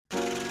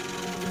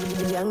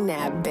Young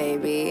Nabb,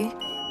 baby.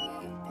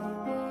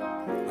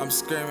 I'm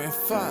screaming,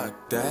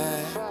 fuck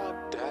that.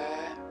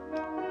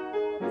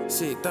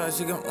 She thought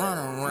she could run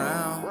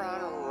around.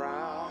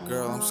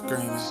 Girl, I'm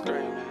screaming,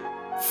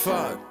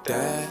 fuck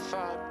that.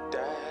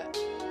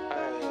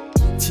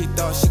 She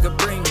thought she could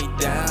bring me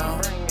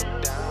down.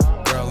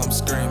 Girl, I'm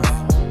screaming,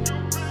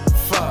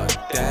 fuck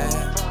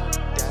that.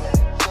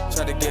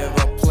 Try to give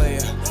a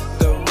player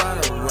the run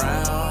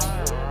around.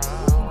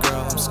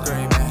 Girl, I'm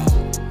screaming,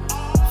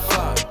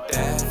 fuck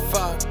that,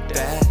 fuck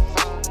that.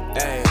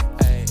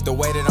 Ay. The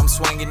way that I'm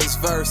swinging these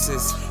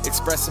verses,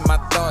 expressing my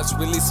thoughts,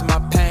 releasing my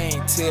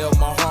pain, till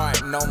my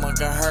heart no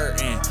longer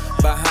hurting.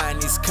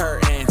 Behind these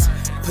curtains,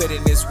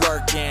 putting this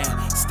work in,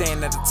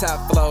 staying at the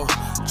top floor,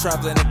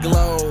 traveling the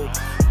globe.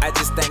 I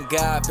just thank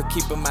God for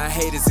keeping my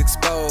haters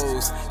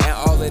exposed. And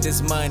all of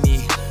this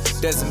money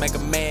doesn't make a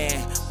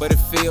man, but it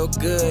feel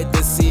good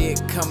to see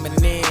it coming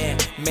in.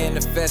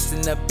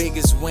 Manifesting the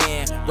biggest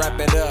win, wrap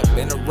it up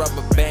in a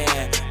rubber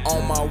band.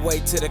 On my way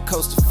to the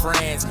coast of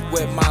France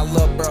with my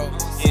little bro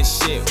and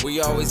shit.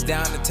 We always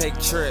down to take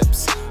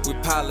trips. We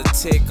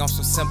politic on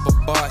some simple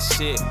boss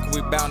shit.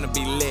 We bound to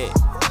be lit.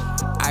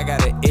 I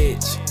got an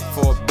itch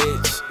for a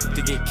bitch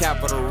to get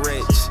capital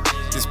rich.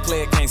 This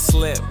player can't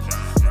slip,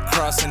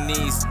 crossing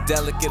these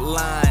delicate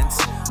lines.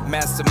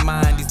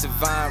 Mastermind these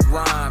divine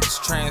rhymes,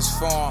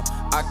 transform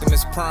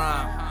Optimus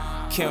Prime.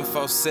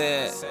 Kinfo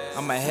said,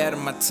 I'm ahead of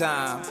my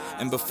time.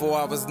 And before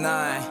I was 9,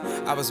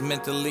 I was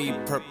mentally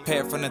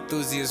prepared for an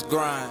enthusiast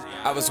grind.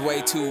 I was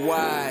way too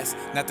wise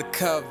not to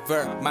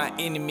cover my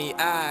enemy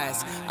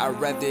eyes. I'd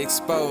rather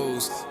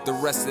expose the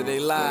rest of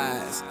their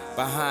lies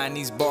behind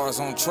these bars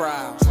on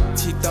trial.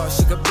 She thought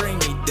she could bring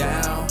me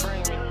down.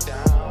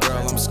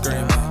 Girl, I'm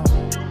screaming,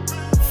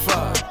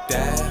 fuck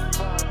that.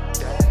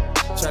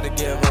 Try to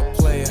give a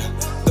player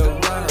the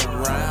run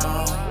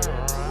around.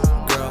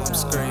 Girl, I'm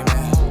screaming,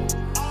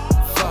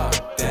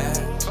 fuck that.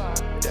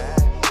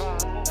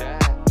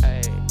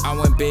 I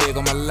went big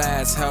on my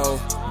last hoe,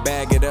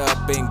 bag it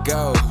up and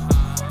go.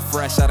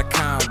 Fresh out of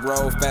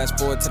Conroe, fast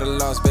forward to the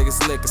Las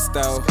Vegas liquor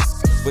store.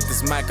 With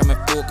this mic I'm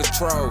in full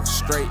control,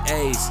 straight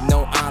A's,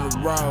 no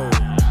honor roll.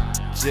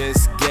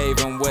 Just gave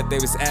them what they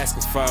was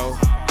asking for.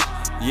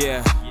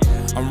 Yeah,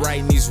 I'm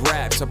writing these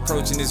raps,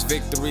 approaching this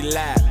victory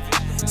lap.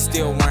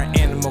 Still wearing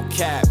animal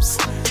caps,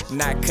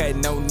 not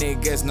cutting no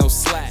niggas, no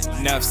slack.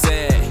 Enough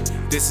said,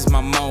 this is my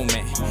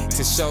moment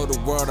to show the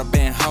world I've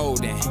been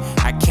holding.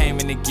 I came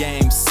in the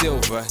game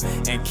silver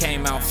and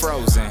came out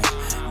frozen.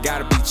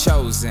 Gotta be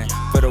chosen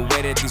for the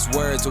way that these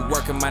words are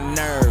working my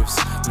nerves.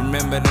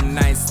 Remember them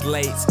nights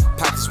late,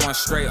 pockets went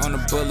straight on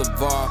the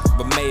boulevard,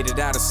 but made it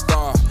out a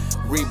star.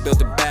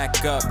 Rebuilt it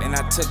back up and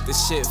I took the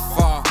shit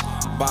far.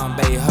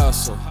 Bombay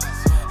hustle,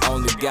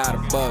 only got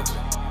above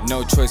it,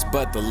 no choice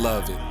but to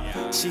love it.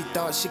 She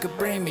thought she could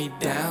bring me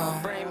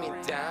down.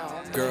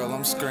 Girl,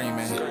 I'm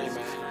screaming,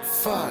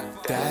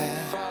 fuck that.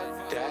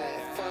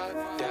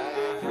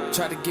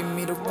 Try to give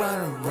me the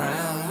run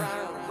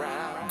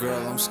around.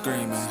 Girl, I'm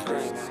screaming,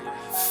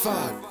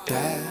 fuck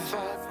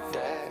that.